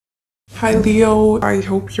Hi Leo, I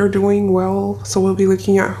hope you're doing well. So we'll be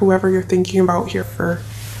looking at whoever you're thinking about here for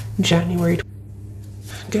January.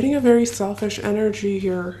 Getting a very selfish energy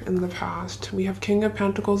here in the past. We have King of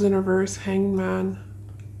Pentacles in reverse, Hanged Man,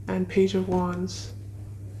 and Page of Wands.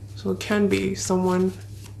 So it can be someone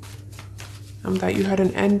that you had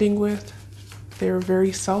an ending with. They're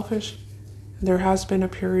very selfish. There has been a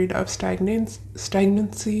period of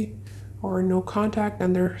stagnancy or no contact,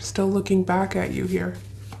 and they're still looking back at you here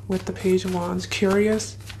with the Page of Wands,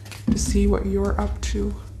 curious to see what you're up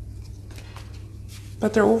to.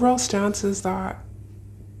 But their overall stance is that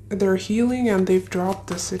they're healing and they've dropped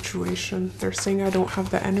the situation. They're saying, I don't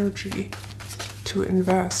have the energy to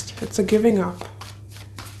invest. It's a giving up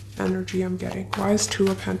energy I'm getting. Why is Two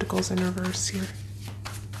of Pentacles in reverse here?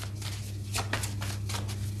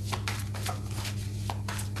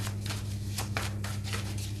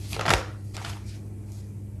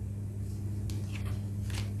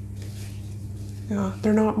 Yeah,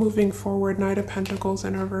 they're not moving forward. Knight of Pentacles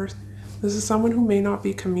in reverse. This is someone who may not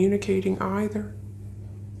be communicating either.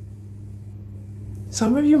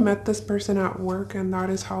 Some of you met this person at work and that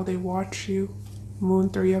is how they watch you. Moon,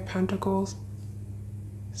 Three of Pentacles.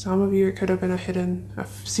 Some of you, it could have been a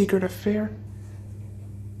secret affair.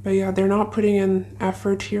 But yeah, they're not putting in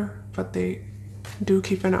effort here, but they do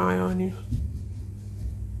keep an eye on you.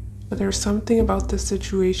 But there's something about this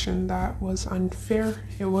situation that was unfair.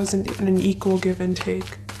 It wasn't an equal give and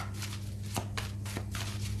take.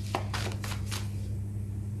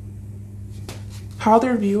 How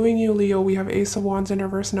they're viewing you, Leo, we have Ace of Wands in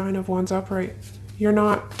reverse, Nine of Wands upright. You're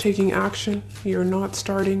not taking action. You're not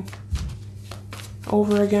starting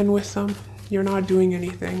over again with them. You're not doing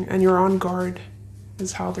anything, and you're on guard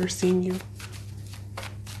is how they're seeing you.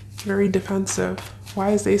 Very defensive.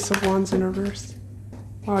 Why is Ace of Wands in reverse?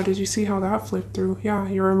 Wow, did you see how that flipped through? Yeah,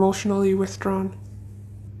 you're emotionally withdrawn.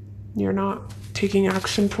 You're not taking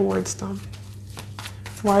action towards them.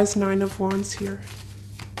 Why is Nine of Wands here?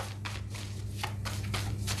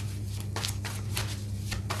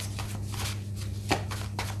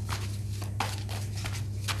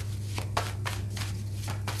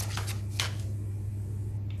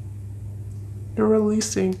 You're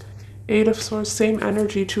releasing. Eight of Swords, same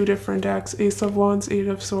energy, two different decks. Ace of Wands, Eight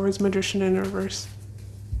of Swords, Magician in reverse.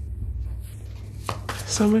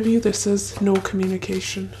 Some of you, this is no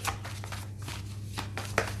communication.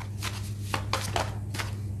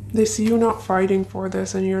 They see you not fighting for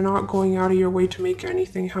this and you're not going out of your way to make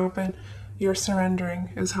anything happen. You're surrendering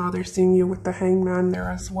is how they're seeing you with the Hanged Man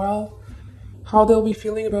there as well. How they'll be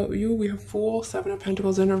feeling about you, we have Fool, Seven of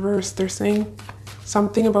Pentacles in reverse. They're saying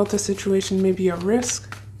something about the situation may be a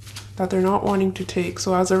risk that they're not wanting to take.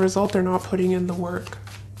 So as a result, they're not putting in the work.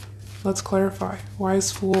 Let's clarify. Why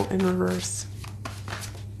is Fool in reverse?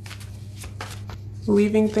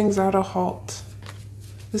 Leaving things at a halt.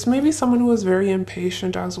 This may be someone who is very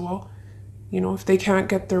impatient as well. You know, if they can't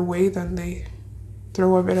get their way, then they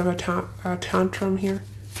throw a bit of a tantrum here.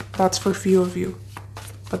 That's for few of you.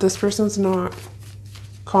 But this person's not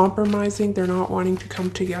compromising. They're not wanting to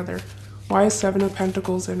come together. Why is Seven of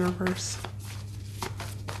Pentacles in reverse?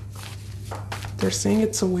 They're saying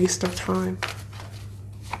it's a waste of time.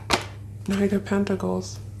 Knight of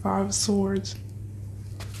Pentacles, Five of Swords.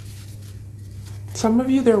 Some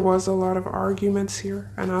of you, there was a lot of arguments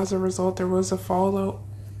here, and as a result, there was a fallout.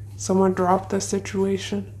 Someone dropped the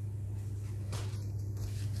situation.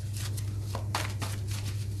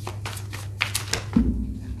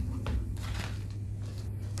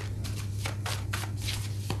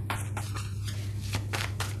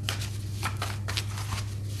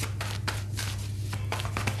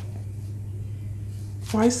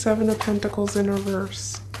 Why Seven of Pentacles in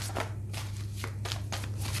reverse?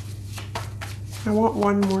 I want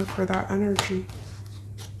one more for that energy.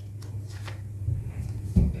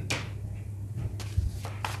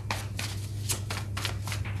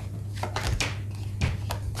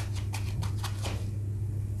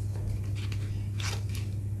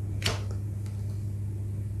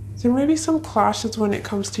 There may be some clashes when it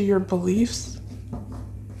comes to your beliefs,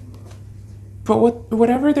 but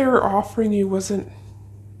whatever they were offering you wasn't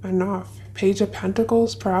enough. Page of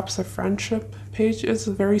Pentacles, perhaps a friendship. Page is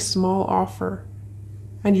a very small offer.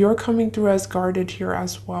 And you're coming through as guarded here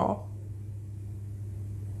as well.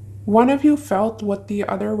 One of you felt what the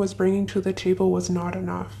other was bringing to the table was not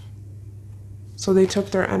enough. So they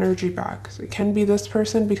took their energy back. So it can be this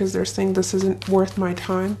person because they're saying this isn't worth my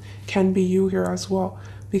time. Can be you here as well.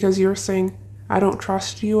 Because you're saying, I don't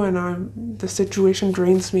trust you and the situation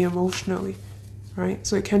drains me emotionally. Right?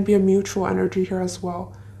 So it can be a mutual energy here as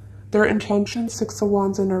well. Their intention, Six of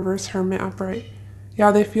Wands in reverse, Hermit upright.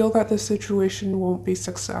 Yeah, they feel that this situation won't be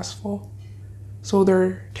successful. So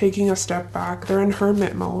they're taking a step back. They're in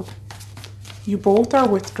hermit mode. You both are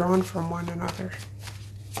withdrawn from one another.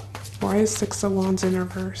 Why is Six of Wands in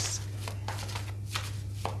reverse?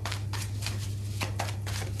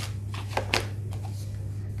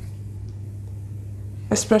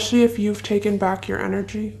 Especially if you've taken back your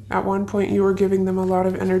energy. At one point you were giving them a lot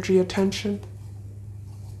of energy attention.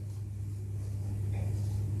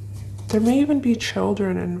 There may even be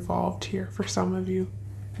children involved here for some of you.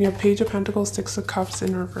 We have Page of Pentacles, Six of Cups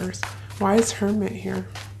in reverse. Why is Hermit here?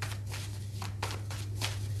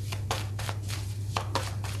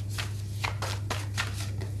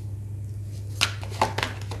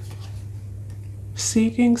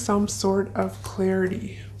 Seeking some sort of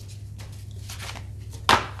clarity.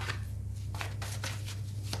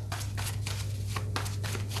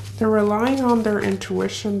 They're relying on their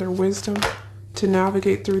intuition, their wisdom to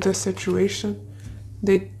navigate through this situation.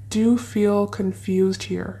 They do feel confused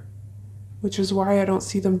here, which is why I don't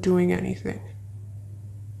see them doing anything.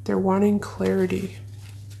 They're wanting clarity.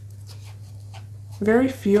 Very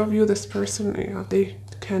few of you, this person, they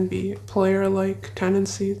can be player-like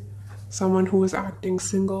tendencies. Someone who was acting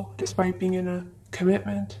single despite being in a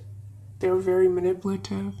commitment. They were very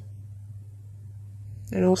manipulative.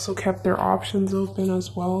 And also kept their options open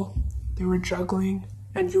as well. They were juggling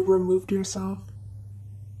and you removed yourself.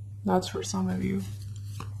 That's for some of you.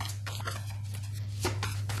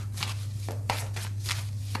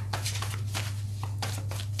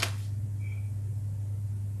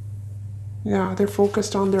 Yeah, they're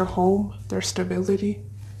focused on their home, their stability.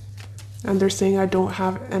 And they're saying, I don't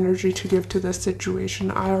have energy to give to this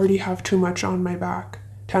situation. I already have too much on my back.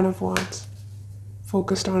 10 of Wands.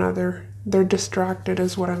 Focused on other. They're distracted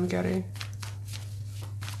is what I'm getting.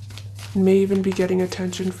 May even be getting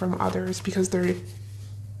attention from others because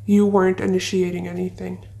you weren't initiating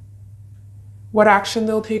anything. What action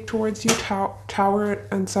they'll take towards you? Tower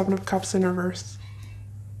and Seven of Cups in reverse.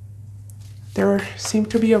 They seem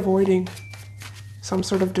to be avoiding some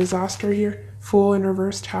sort of disaster here. Fool in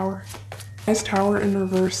reverse, Tower. Nice Tower in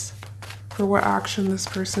reverse for what action this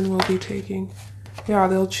person will be taking. Yeah,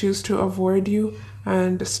 they'll choose to avoid you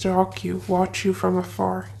and stalk you, watch you from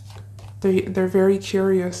afar. They're very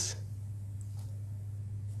curious.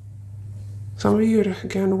 Some of you,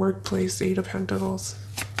 again, workplace, Eight of Pentacles.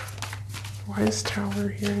 Why is Tower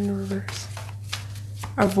here in reverse?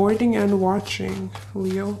 Avoiding and watching,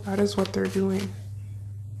 Leo, that is what they're doing.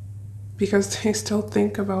 Because they still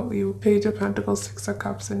think about you. Page of Pentacles, Six of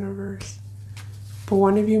Cups in reverse. But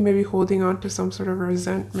one of you may be holding on to some sort of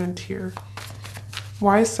resentment here.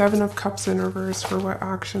 Why is Seven of Cups in reverse for what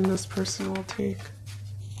action this person will take?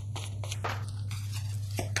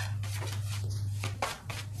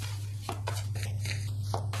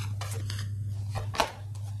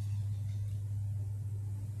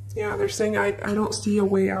 Yeah, they're saying, I don't see a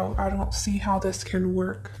way out. I don't see how this can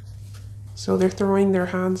work. So they're throwing their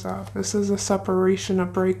hands up. This is a separation, a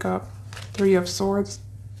breakup. Three of Swords.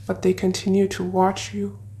 But they continue to watch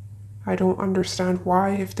you. I don't understand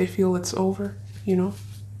why if they feel it's over, you know?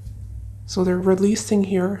 So they're releasing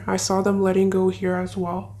here. I saw them letting go here as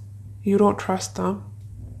well. You don't trust them.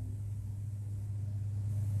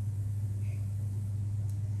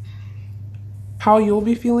 How you'll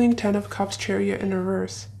be feeling? 10 of Cups, Chariot in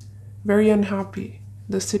reverse. Very unhappy.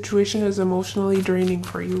 The situation is emotionally draining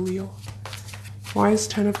for you, Leo. Why is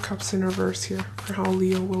 10 of Cups in reverse here for how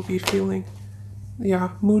Leo will be feeling? Yeah,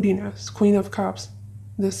 moodiness. Queen of Cups.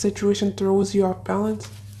 This situation throws you off balance.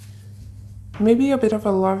 Maybe a bit of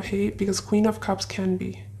a love-hate because Queen of Cups can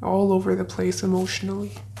be all over the place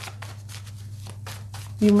emotionally.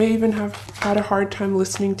 You may even have had a hard time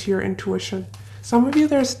listening to your intuition. Some of you,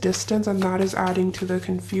 there's distance and that is adding to the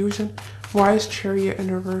confusion. Why is Chariot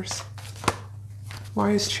in reverse?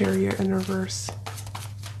 Why is Chariot in reverse?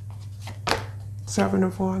 Seven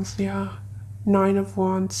of Wands, yeah. 9 of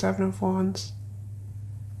Wands, 7 of Wands.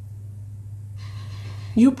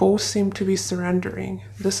 You both seem to be surrendering.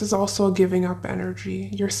 This is also a giving up energy.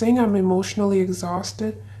 You're saying I'm emotionally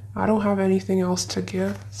exhausted. I don't have anything else to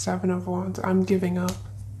give. 7 of Wands, I'm giving up.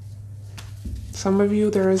 Some of you,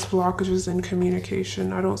 there is blockages in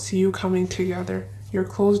communication. I don't see you coming together. You're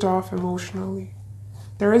closed off emotionally.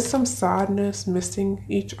 There is some sadness, missing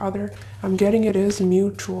each other. I'm getting it is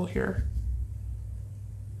mutual here.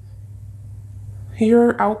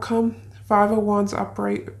 Your outcome, 5 of Wands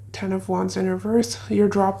upright, 10 of Wands in reverse, you're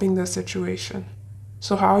dropping the situation.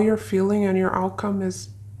 So how you're feeling and your outcome is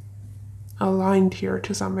aligned here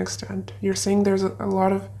to some extent. You're saying there's a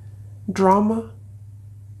lot of drama,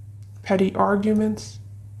 petty arguments,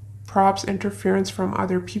 perhaps interference from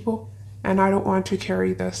other people. and I don't want to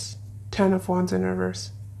carry this. 10 of Wands in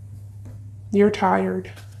reverse. You're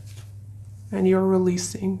tired and you're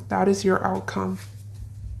releasing. That is your outcome.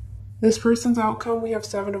 This person's outcome, we have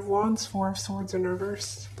 7 of Wands, 4 of Swords in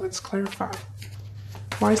reverse. Let's clarify.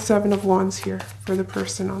 Why 7 of Wands here for the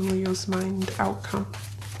person on Leo's mind outcome?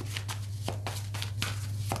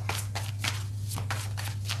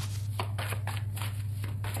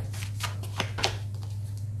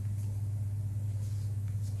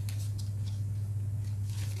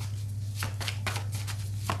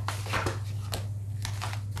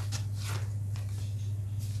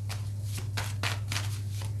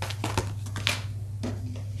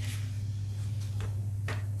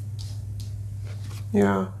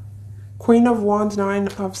 Yeah. Queen of Wands, 9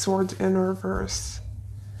 of Swords in reverse.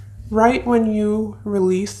 Right when you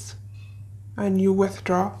release and you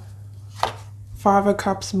withdraw, 5 of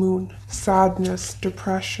Cups, Moon, sadness,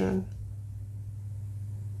 depression,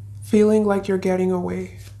 feeling like you're getting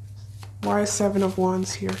away. Why 7 of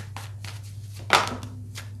Wands here?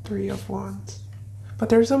 3 of Wands. But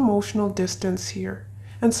there's emotional distance here.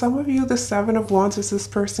 And some of you, the 7 of Wands is this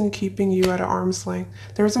person keeping you at arm's length.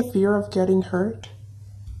 There's a fear of getting hurt.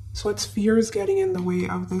 So it's fears getting in the way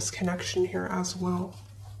of this connection here as well.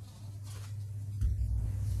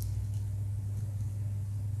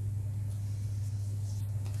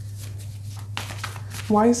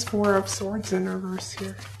 Why is 4 of Swords in reverse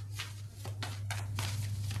here?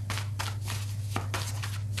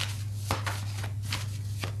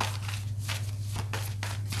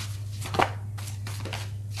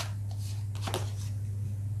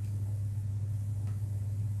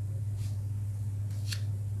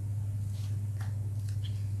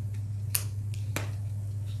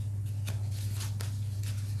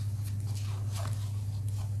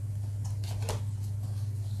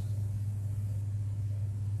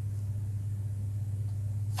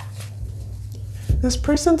 This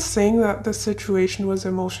person's saying that the situation was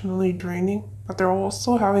emotionally draining, but they're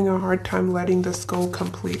also having a hard time letting this go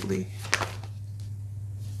completely.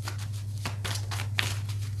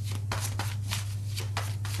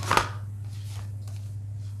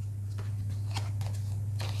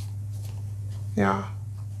 Yeah.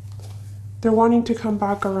 They're wanting to come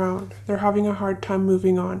back around. They're having a hard time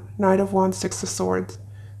moving on. Knight of Wands, 6 of Swords.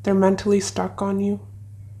 They're mentally stuck on you.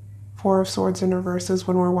 4 of Swords in reverse is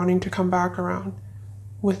when we're wanting to come back around.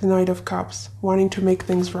 With Knight of Cups, wanting to make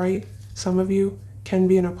things right. Some of you can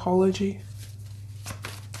be an apology.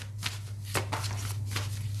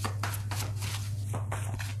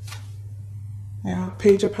 Yeah,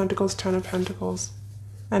 Page of Pentacles, 10 of Pentacles.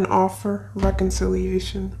 An offer,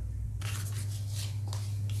 reconciliation.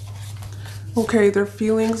 Okay, their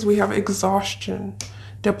feelings, we have exhaustion,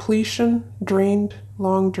 depletion, drained,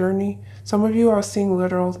 long journey. Some of you are seeing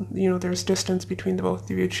literal, there's distance between the both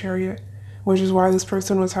of you, Chariot, which is why this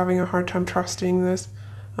person was having a hard time trusting this.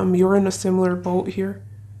 You're in a similar boat here.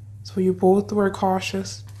 So you both were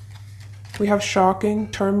cautious. We have shocking,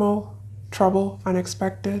 turmoil, trouble,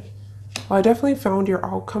 unexpected. Well, I definitely found your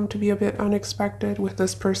outcome to be a bit unexpected with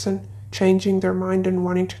this person changing their mind and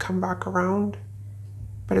wanting to come back around.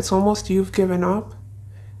 But it's almost you've given up.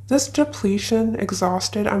 This depletion,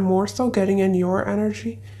 exhausted, I'm more so getting in your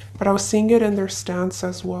energy, but I was seeing it in their stance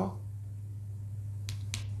as well.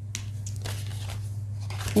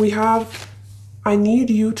 We have, I need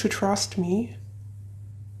you to trust me,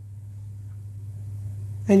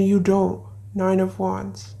 and you don't. 9 of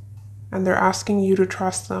Wands. And they're asking you to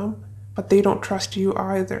trust them, but they don't trust you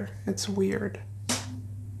either. It's weird.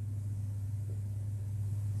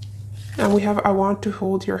 And we have, I want to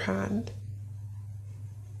hold your hand.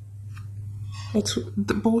 It's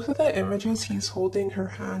both of the images, he's holding her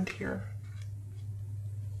hand here.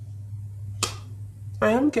 I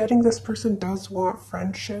am getting this person does want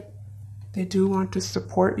friendship. They do want to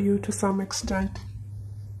support you to some extent.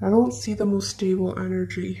 I don't see the most stable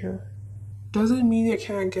energy here. Doesn't mean it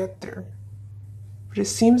can't get there. But it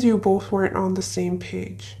seems you both weren't on the same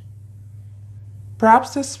page.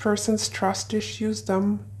 Perhaps this person's trust issues,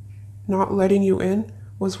 them not letting you in,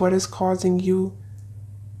 was what is causing you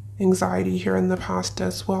anxiety here in the past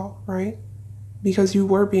as well, right? Because you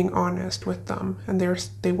were being honest with them and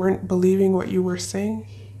they weren't believing what you were saying.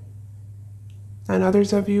 And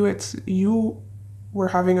others of you, it's you were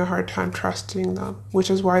having a hard time trusting them, which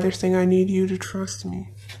is why they're saying, I need you to trust me.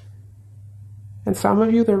 And some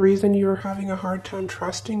of you, the reason you're having a hard time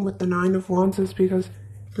trusting with the 9 of Wands is because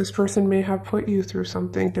this person may have put you through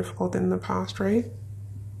something difficult in the past, right?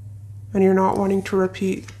 And you're not wanting to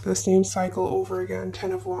repeat the same cycle over again.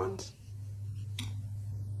 10 of Wands.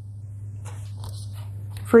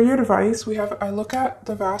 For your advice, we have, I look at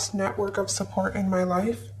the vast network of support in my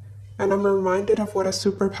life, and I'm reminded of what a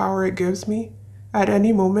superpower it gives me. At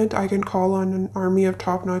any moment, I can call on an army of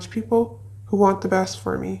top-notch people who want the best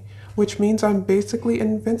for me, which means I'm basically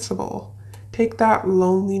invincible. Take that,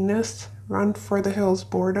 loneliness. Run for the hills,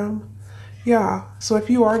 boredom. Yeah, so if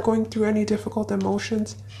you are going through any difficult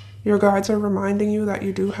emotions, your guides are reminding you that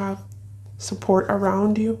you do have support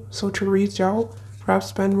around you. So to reach out, perhaps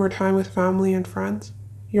spend more time with family and friends.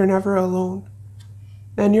 You're never alone.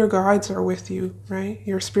 And your guides are with you, right?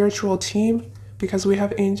 Your spiritual team, because we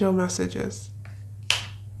have angel messages.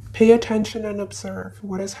 Pay attention and observe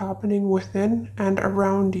what is happening within and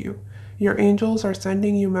around you. Your angels are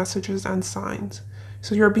sending you messages and signs.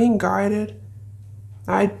 So you're being guided.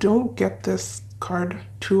 I don't get this card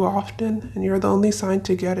too often, and you're the only sign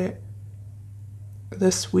to get it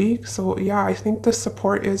this week. So yeah, I think the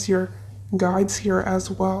support is your guides here as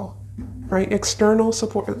well, right? External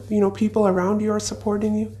support, people around you are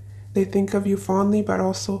supporting you. They think of you fondly, but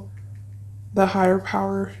also the higher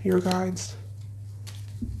power, your guides.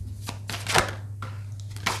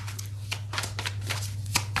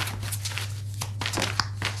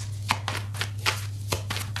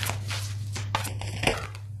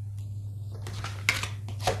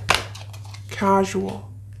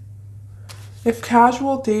 Casual. If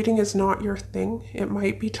casual dating is not your thing, it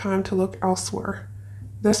might be time to look elsewhere.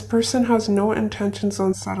 This person has no intentions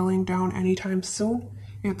on settling down anytime soon.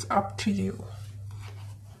 It's up to you.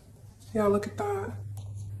 Yeah, look at that.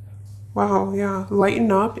 Wow, yeah.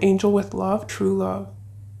 Lighten up, angel with love, true love.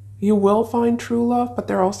 You will find true love, but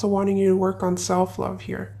they're also wanting you to work on self-love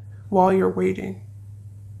here while you're waiting.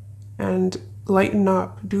 And lighten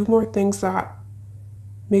up. Do more things that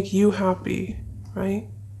make you happy, right?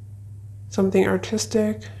 Something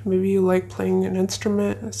artistic. Maybe you like playing an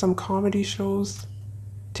instrument, some comedy shows,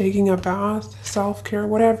 taking a bath, self-care,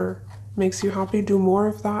 whatever makes you happy. Do more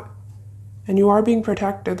of that. And you are being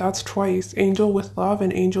protected. That's twice. Angel with love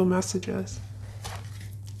and angel messages.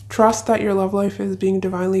 Trust that your love life is being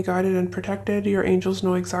divinely guided and protected. Your angels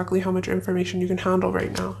know exactly how much information you can handle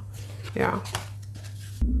right now. Yeah.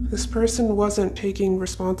 This person wasn't taking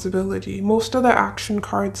responsibility. Most of the action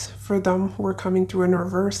cards for them were coming through in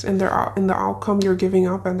reverse. In the outcome, you're giving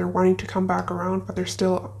up and they're wanting to come back around, but they're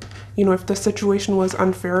still, if the situation was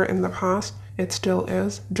unfair in the past, it still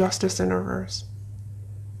is. Justice in reverse.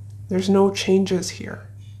 There's no changes here.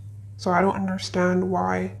 So I don't understand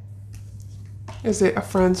why. Is it a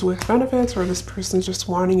friends with benefits, or this person's just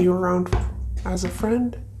wanting you around as a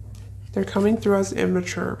friend? They're coming through as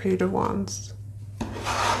immature, Page of Wands.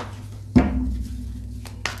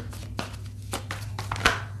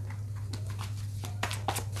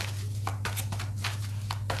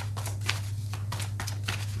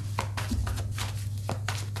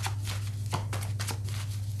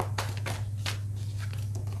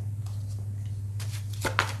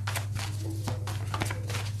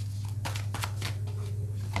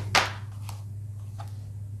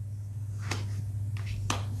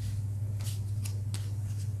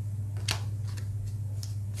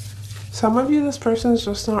 Some of you, this person's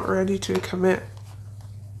just not ready to commit.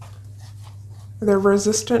 They're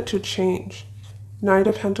resistant to change. Knight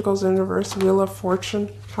of Pentacles in reverse, Wheel of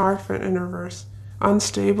Fortune, Hierophant in reverse.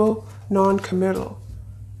 Unstable, non-committal.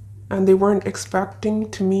 And they weren't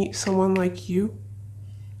expecting to meet someone like you.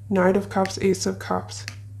 Knight of Cups, Ace of Cups.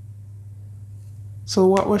 So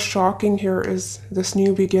what was shocking here is this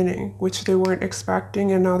new beginning, which they weren't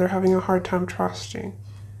expecting, and now they're having a hard time trusting.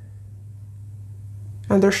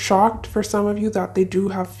 And they're shocked for some of you that they do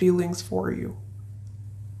have feelings for you,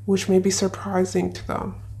 which may be surprising to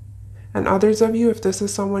them. And others of you, if this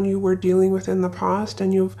is someone you were dealing with in the past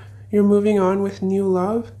and you're moving on with new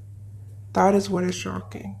love, that is what is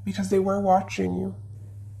shocking, because they were watching you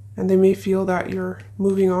and they may feel that you're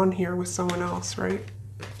moving on here with someone else, right?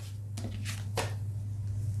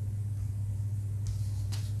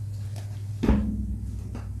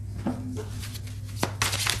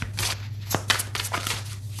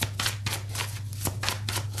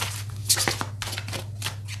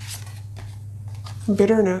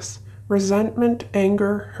 Bitterness, resentment,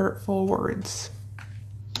 anger, hurtful words.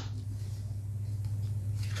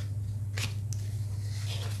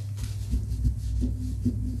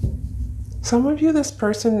 Some of you, this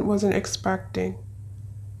person wasn't expecting.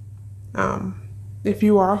 If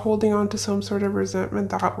you are holding on to some sort of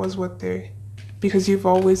resentment, that was because you've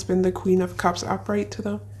always been the Queen of Cups upright to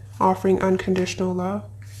them, offering unconditional love.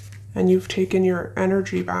 And you've taken your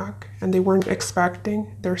energy back, and they weren't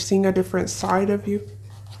expecting. They're seeing a different side of you.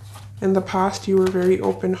 In the past, you were very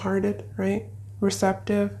open-hearted, right?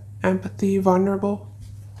 Receptive, empathy, vulnerable.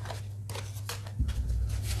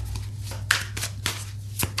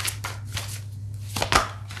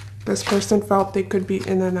 This person felt they could be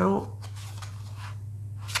in and out.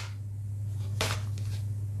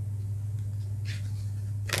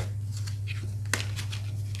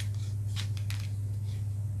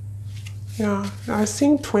 Yeah, I've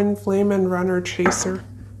seen twin flame and runner chaser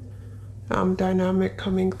dynamic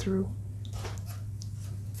coming through.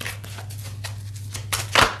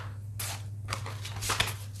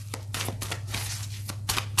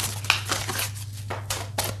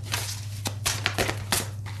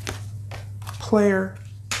 Player.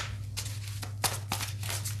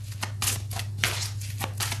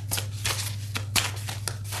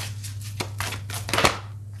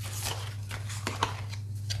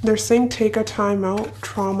 They're saying take a time out,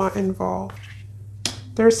 trauma involved.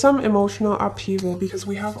 There's some emotional upheaval because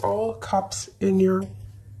we have all cups in your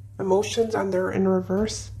emotions and they're in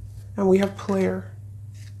reverse. And we have player,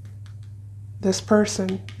 this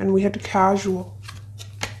person, and we had casual.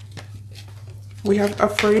 We have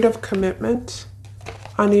afraid of commitment,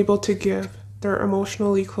 unable to give. They're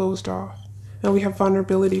emotionally closed off. And we have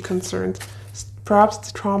vulnerability concerns. Perhaps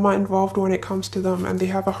the trauma involved when it comes to them and they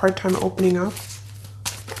have a hard time opening up.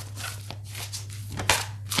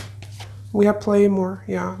 We have play more,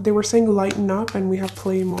 yeah. They were saying lighten up and we have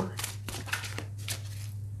play more.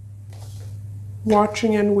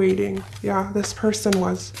 Watching and waiting. Yeah, this person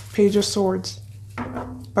was Page of Swords.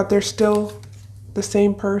 But they're still the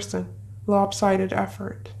same person. Lopsided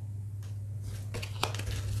effort.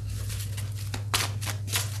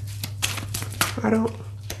 I don't...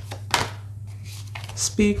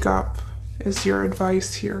 Speak up is your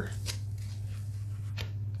advice here.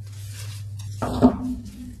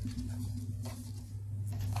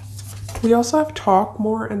 We also have talk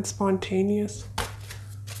more and spontaneous.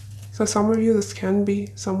 So some of you, this can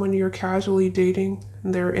be someone you're casually dating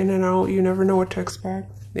and they're in and out. You never know what to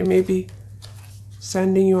expect. They may be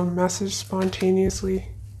sending you a message spontaneously.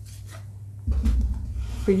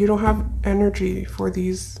 But you don't have energy for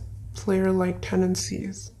these player-like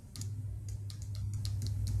tendencies.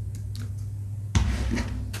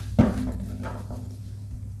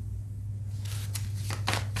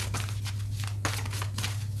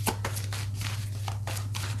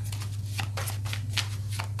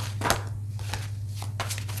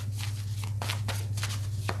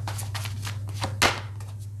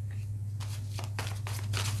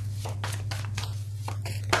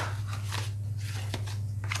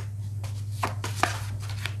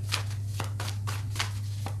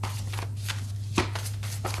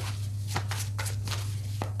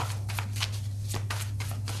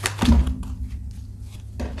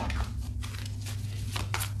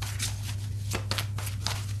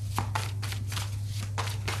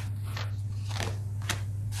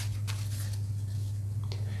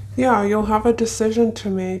 Yeah, you'll have a decision to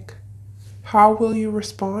make. How will you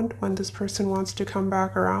respond when this person wants to come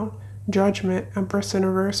back around? Judgment, Empress in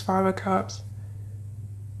reverse, 5 of Cups.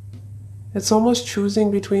 It's almost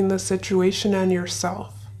choosing between the situation and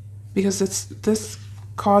yourself. Because this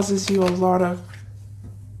causes you a lot of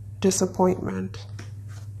disappointment,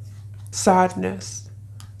 sadness.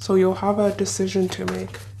 So you'll have a decision to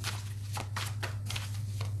make.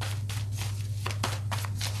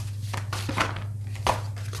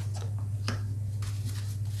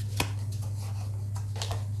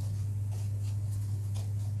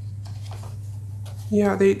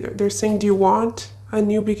 Yeah, they're saying, do you want a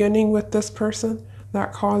new beginning with this person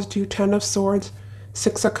that caused you 10 of Swords,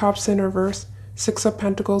 6 of Cups in reverse, 6 of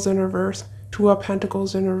Pentacles in reverse, 2 of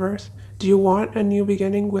Pentacles in reverse? Do you want a new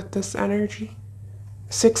beginning with this energy?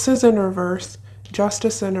 6 is in reverse,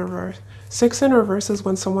 Justice in reverse. 6 in reverse is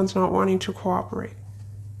when someone's not wanting to cooperate,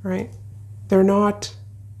 right?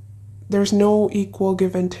 There's no equal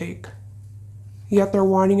give and take. Yet they're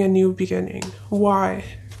wanting a new beginning. Why?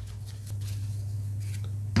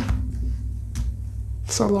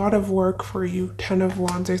 It's a lot of work for you, 10 of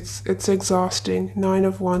Wands. It's exhausting. 9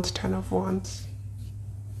 of Wands, 10 of Wands.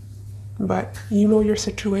 But you know your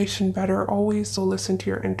situation better always, so listen to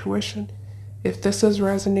your intuition. If this is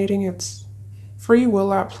resonating, it's free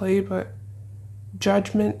will at play, but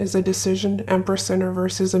Judgment is a decision. Empress in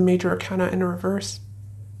reverse is a major arcana in reverse.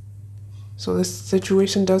 So this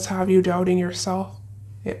situation does have you doubting yourself.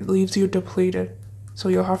 It leaves you depleted. So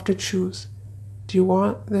you'll have to choose. Do you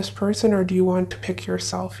want this person or do you want to pick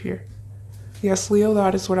yourself here? Yes, Leo,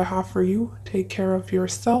 that is what I have for you. Take care of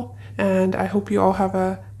yourself. And I hope you all have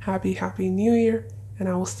a happy new year. And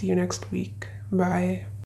I will see you next week. Bye.